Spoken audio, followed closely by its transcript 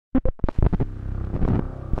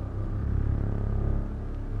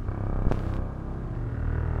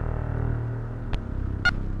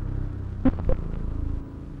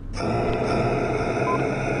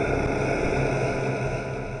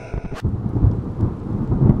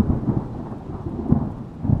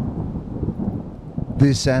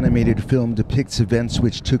This animated film depicts events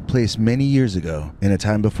which took place many years ago, in a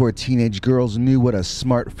time before teenage girls knew what a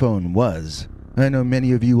smartphone was. I know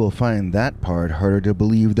many of you will find that part harder to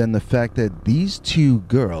believe than the fact that these two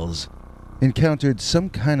girls encountered some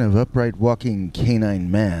kind of upright walking canine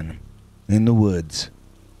man in the woods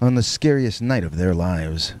on the scariest night of their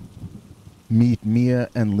lives. Meet Mia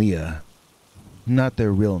and Leah. Not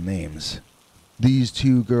their real names. These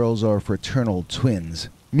two girls are fraternal twins,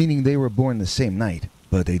 meaning they were born the same night,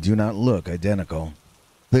 but they do not look identical.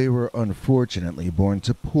 They were unfortunately born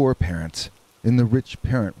to poor parents in the rich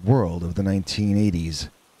parent world of the 1980s,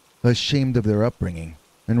 ashamed of their upbringing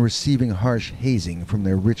and receiving harsh hazing from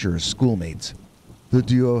their richer schoolmates. The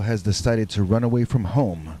duo has decided to run away from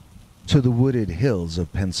home to the wooded hills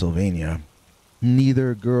of Pennsylvania.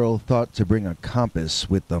 Neither girl thought to bring a compass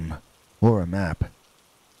with them or a map.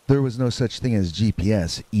 There was no such thing as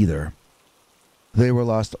GPS either. They were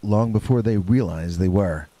lost long before they realized they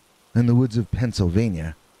were, and the woods of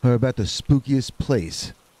Pennsylvania are about the spookiest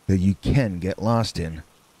place that you can get lost in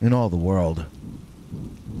all the world.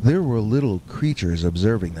 There were little creatures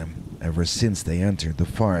observing them ever since they entered the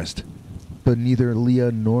forest, but neither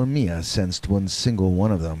Leah nor Mia sensed one single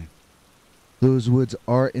one of them. Those woods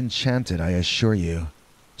are enchanted, I assure you,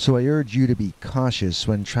 so I urge you to be cautious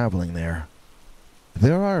when traveling there.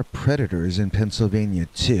 There are predators in Pennsylvania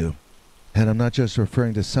too, and I'm not just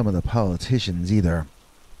referring to some of the politicians either.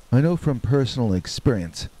 I know from personal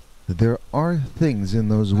experience that there are things in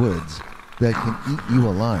those woods that can eat you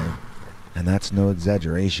alive, and that's no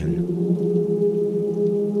exaggeration.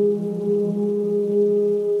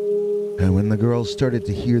 And when the girls started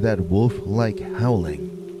to hear that wolf-like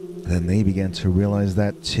howling, then they began to realize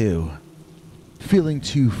that too. Feeling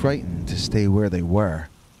too frightened to stay where they were,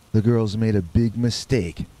 the girls made a big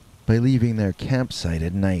mistake by leaving their campsite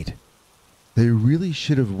at night. They really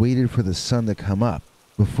should have waited for the sun to come up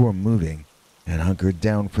before moving and hunkered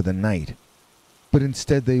down for the night, but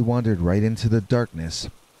instead they wandered right into the darkness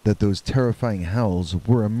that those terrifying howls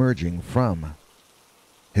were emerging from.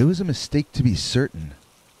 It was a mistake to be certain,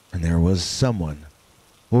 and there was someone,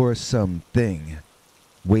 or something,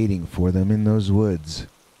 waiting for them in those woods,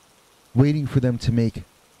 waiting for them to make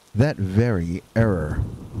that very error.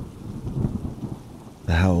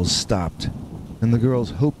 The howls stopped, and the girls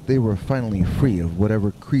hoped they were finally free of whatever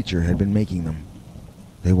creature had been making them.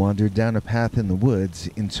 They wandered down a path in the woods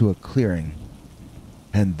into a clearing,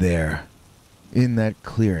 and there, in that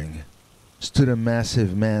clearing, stood a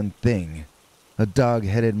massive man-thing, a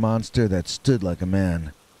dog-headed monster that stood like a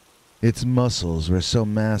man. Its muscles were so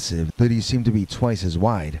massive that he seemed to be twice as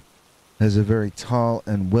wide as a very tall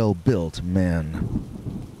and well-built man.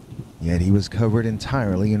 Yet he was covered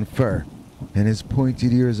entirely in fur, and his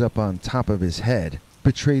pointed ears up on top of his head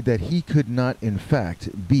betrayed that he could not in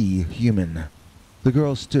fact be human. The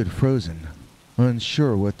girls stood frozen,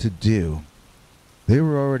 unsure what to do. They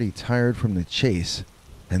were already tired from the chase,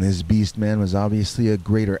 and this beast man was obviously a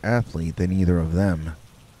greater athlete than either of them.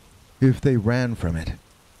 If they ran from it,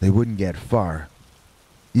 they wouldn't get far.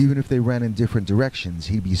 Even if they ran in different directions,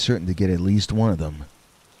 he'd be certain to get at least one of them.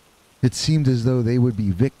 It seemed as though they would be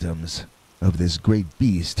victims of this great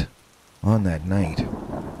beast on that night.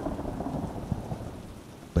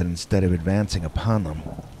 But instead of advancing upon them,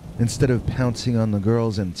 instead of pouncing on the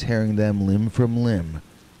girls and tearing them limb from limb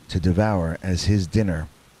to devour as his dinner,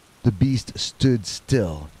 the beast stood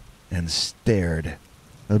still and stared,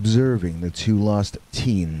 observing the two lost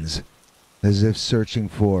teens, as if searching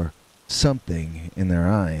for something in their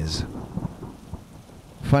eyes.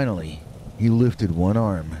 Finally, he lifted one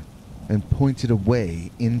arm and pointed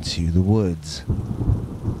away into the woods.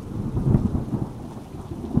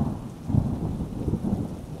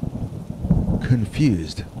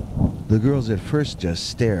 Confused, the girls at first just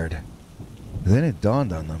stared. Then it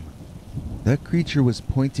dawned on them. That creature was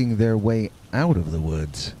pointing their way out of the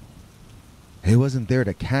woods. It wasn't there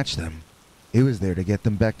to catch them. It was there to get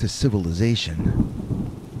them back to civilization.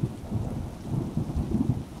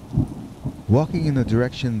 Walking in the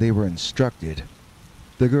direction they were instructed,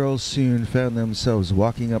 the girls soon found themselves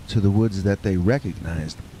walking up to the woods that they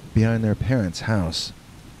recognized behind their parents' house.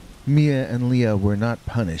 Mia and Leah were not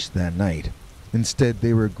punished that night. Instead,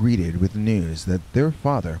 they were greeted with news that their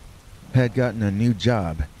father had gotten a new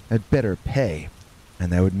job at better pay, and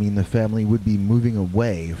that would mean the family would be moving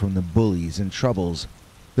away from the bullies and troubles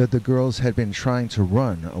that the girls had been trying to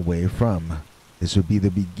run away from. This would be the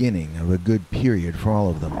beginning of a good period for all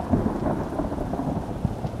of them.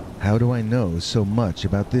 How do I know so much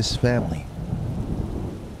about this family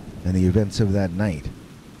and the events of that night?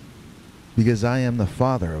 Because I am the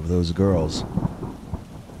father of those girls,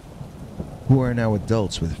 who are now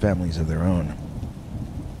adults with families of their own.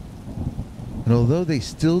 And although they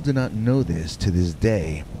still do not know this to this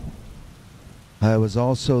day, I was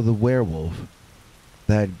also the werewolf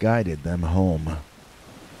that guided them home.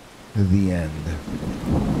 The end.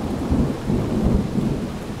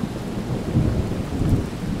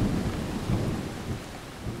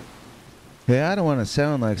 Hey, I don't want to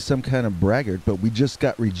sound like some kind of braggart, but we just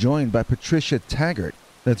got rejoined by Patricia Taggart.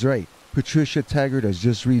 That's right, Patricia Taggart has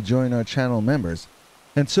just rejoined our channel members.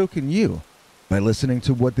 And so can you, by listening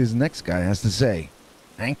to what this next guy has to say.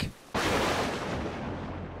 Hank?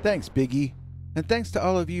 Thanks, Biggie. And thanks to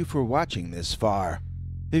all of you for watching this far.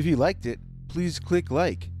 If you liked it, please click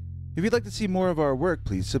like. If you'd like to see more of our work,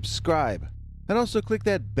 please subscribe. And also click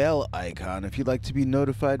that bell icon if you'd like to be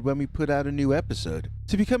notified when we put out a new episode.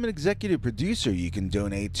 To become an executive producer, you can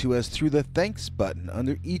donate to us through the thanks button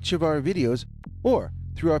under each of our videos or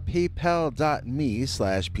through our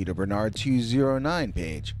paypal.me/PeterBernard209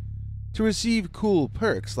 page. To receive cool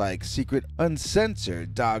perks like secret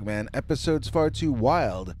uncensored Dogman episodes far too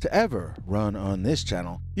wild to ever run on this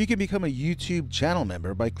channel, you can become a YouTube channel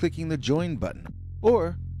member by clicking the join button,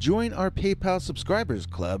 or join our PayPal subscribers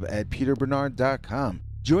club at peterbernard.com.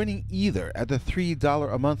 Joining either at the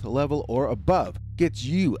 $3 a month level or above gets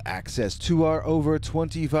you access to our over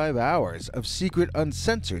 25 hours of secret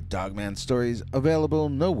uncensored Dogman stories available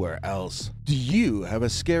nowhere else. Do you have a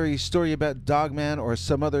scary story about Dogman or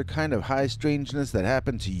some other kind of high strangeness that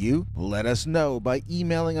happened to you? Let us know by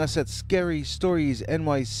emailing us at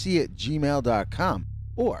scarystoriesnyc@gmail.com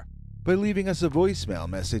or by leaving us a voicemail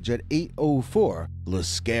message at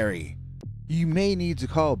 804-LA-SCARY. You may need to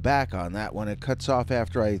call back on that when it cuts off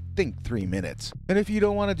after I think 3 minutes. And if you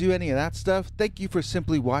don't want to do any of that stuff, thank you for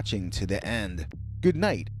simply watching to the end. Good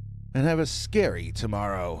night, and have a scary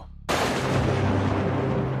tomorrow.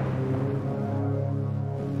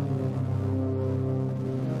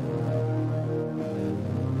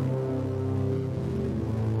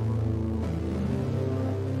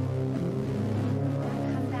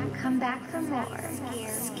 Come back for more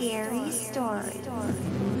scary stories.